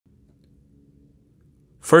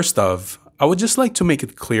First off, I would just like to make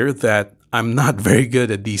it clear that I'm not very good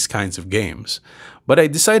at these kinds of games, but I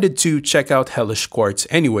decided to check out Hellish Quarts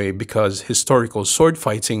anyway because historical sword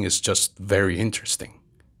fighting is just very interesting.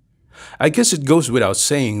 I guess it goes without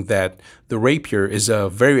saying that the Rapier is a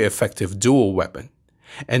very effective dual weapon,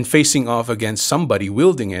 and facing off against somebody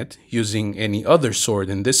wielding it using any other sword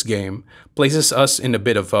in this game places us in a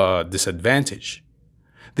bit of a disadvantage.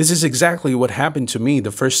 This is exactly what happened to me the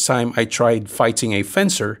first time I tried fighting a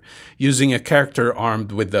fencer using a character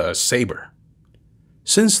armed with a saber.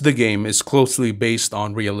 Since the game is closely based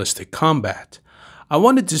on realistic combat, I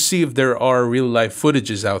wanted to see if there are real-life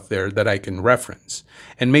footages out there that I can reference,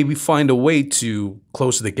 and maybe find a way to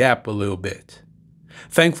close the gap a little bit.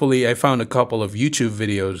 Thankfully, I found a couple of YouTube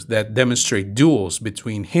videos that demonstrate duels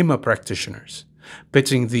between HEMA practitioners,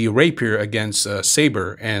 pitting the rapier against a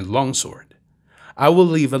saber and longsword. I will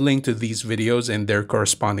leave a link to these videos and their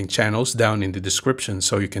corresponding channels down in the description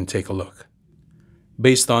so you can take a look.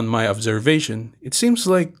 Based on my observation, it seems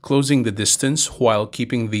like closing the distance while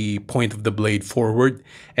keeping the point of the blade forward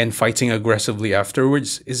and fighting aggressively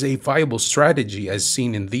afterwards is a viable strategy as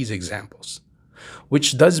seen in these examples.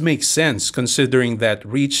 Which does make sense considering that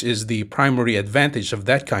reach is the primary advantage of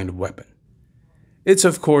that kind of weapon. It's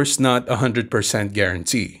of course not a 100%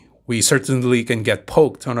 guarantee. We certainly can get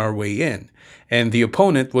poked on our way in, and the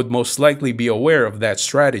opponent would most likely be aware of that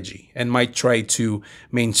strategy and might try to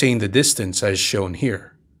maintain the distance as shown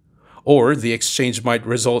here. Or the exchange might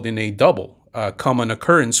result in a double, a common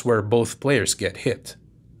occurrence where both players get hit.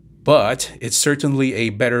 But it's certainly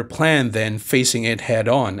a better plan than facing it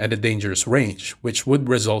head-on at a dangerous range, which would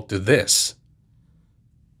result to this.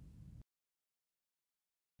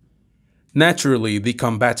 Naturally, the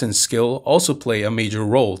combatant's skill also play a major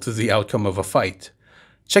role to the outcome of a fight.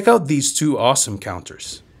 Check out these two awesome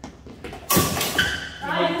counters.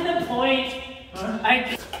 The point.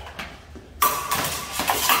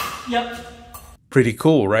 Yep. Pretty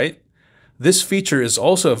cool, right? This feature is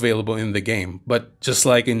also available in the game, but just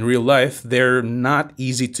like in real life, they're not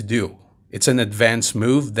easy to do. It's an advanced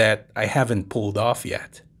move that I haven't pulled off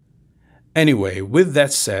yet. Anyway, with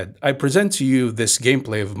that said, I present to you this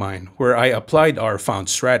gameplay of mine where I applied our found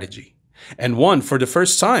strategy, and won for the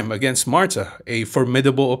first time against Marta, a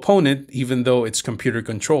formidable opponent even though it's computer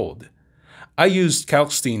controlled. I used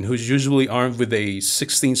Kalkstein, who's usually armed with a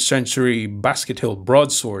 16th century basket hilt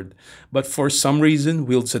broadsword, but for some reason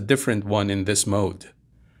wields a different one in this mode.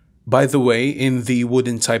 By the way, in the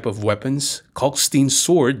wooden type of weapons, Kalkstein's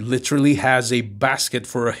sword literally has a basket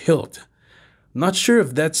for a hilt. Not sure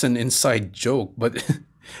if that's an inside joke, but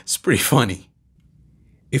it's pretty funny.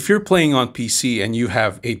 If you're playing on PC and you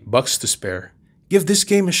have $8 to spare, give this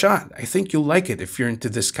game a shot. I think you'll like it if you're into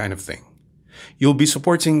this kind of thing. You'll be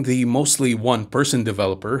supporting the mostly one-person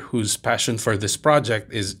developer whose passion for this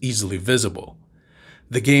project is easily visible.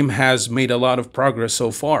 The game has made a lot of progress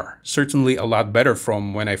so far, certainly a lot better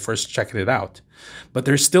from when I first checked it out. But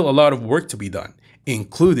there's still a lot of work to be done,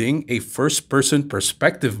 including a first-person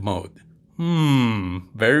perspective mode.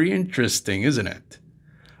 Very interesting, isn't it?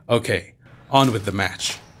 Okay, on with the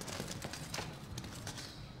match.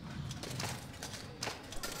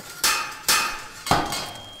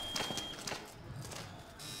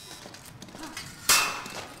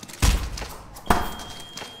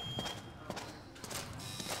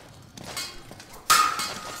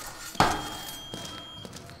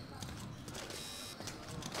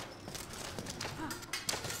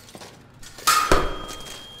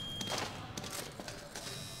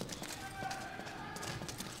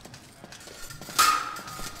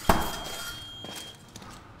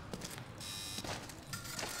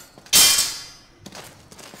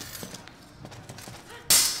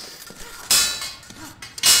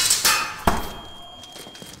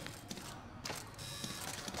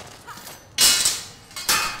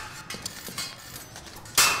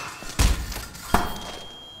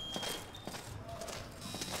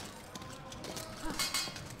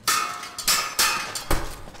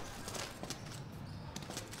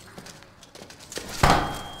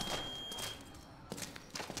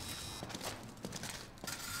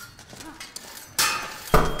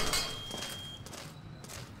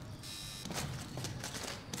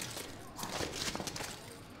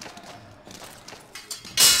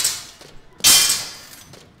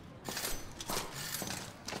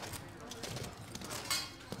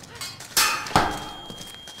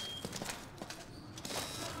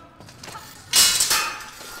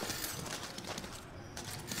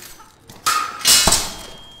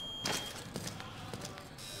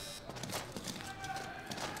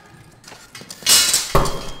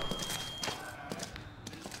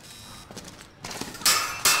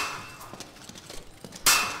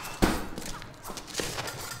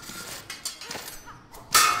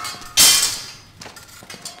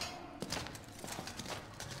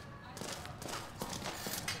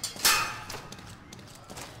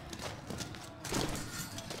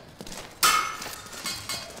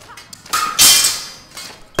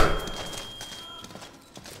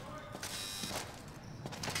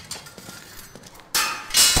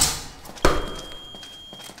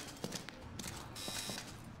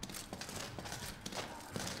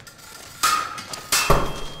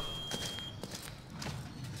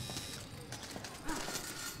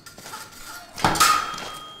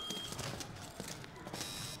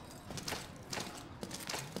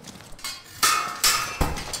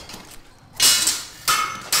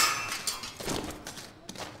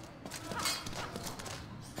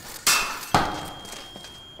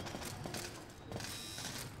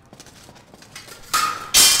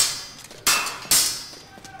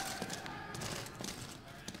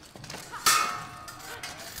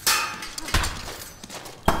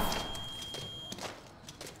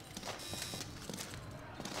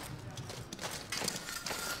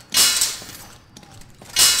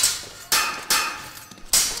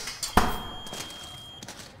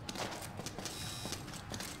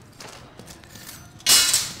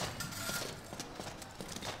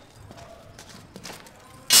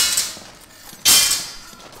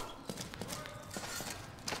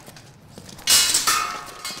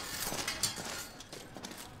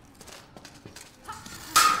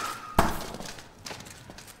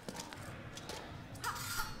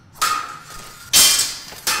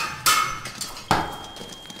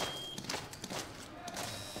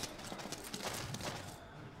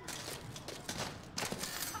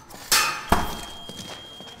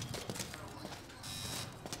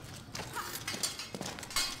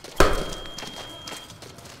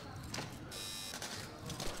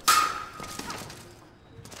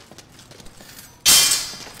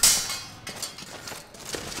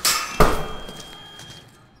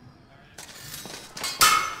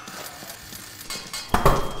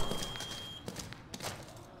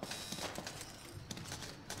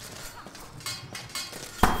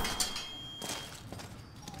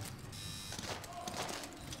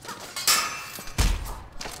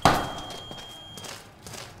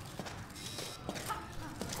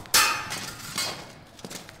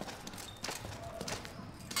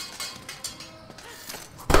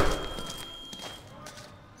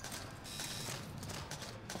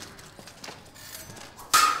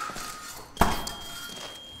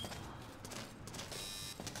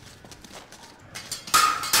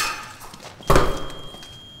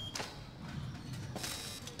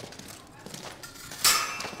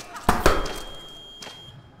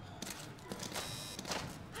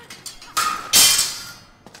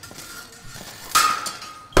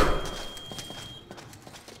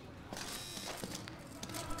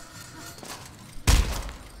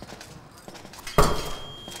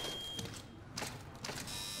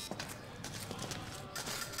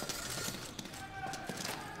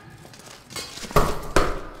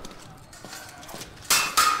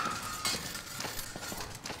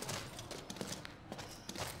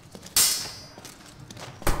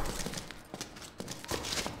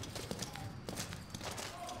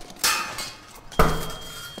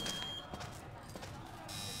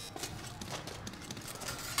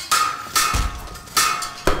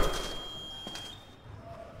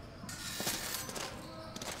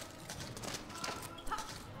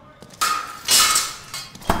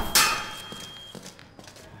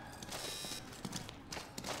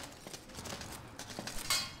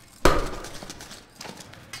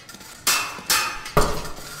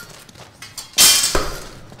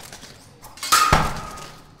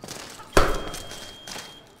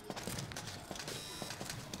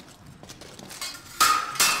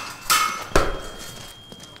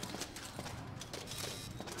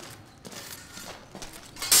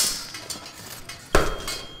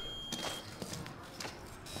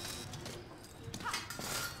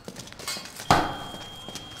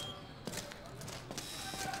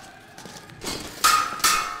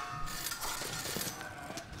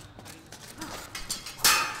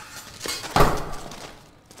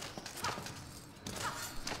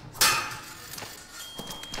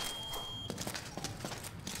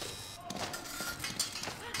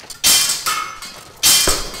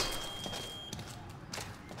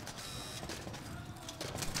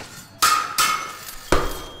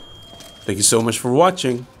 Thank you so much for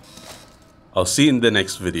watching. I'll see you in the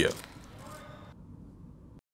next video.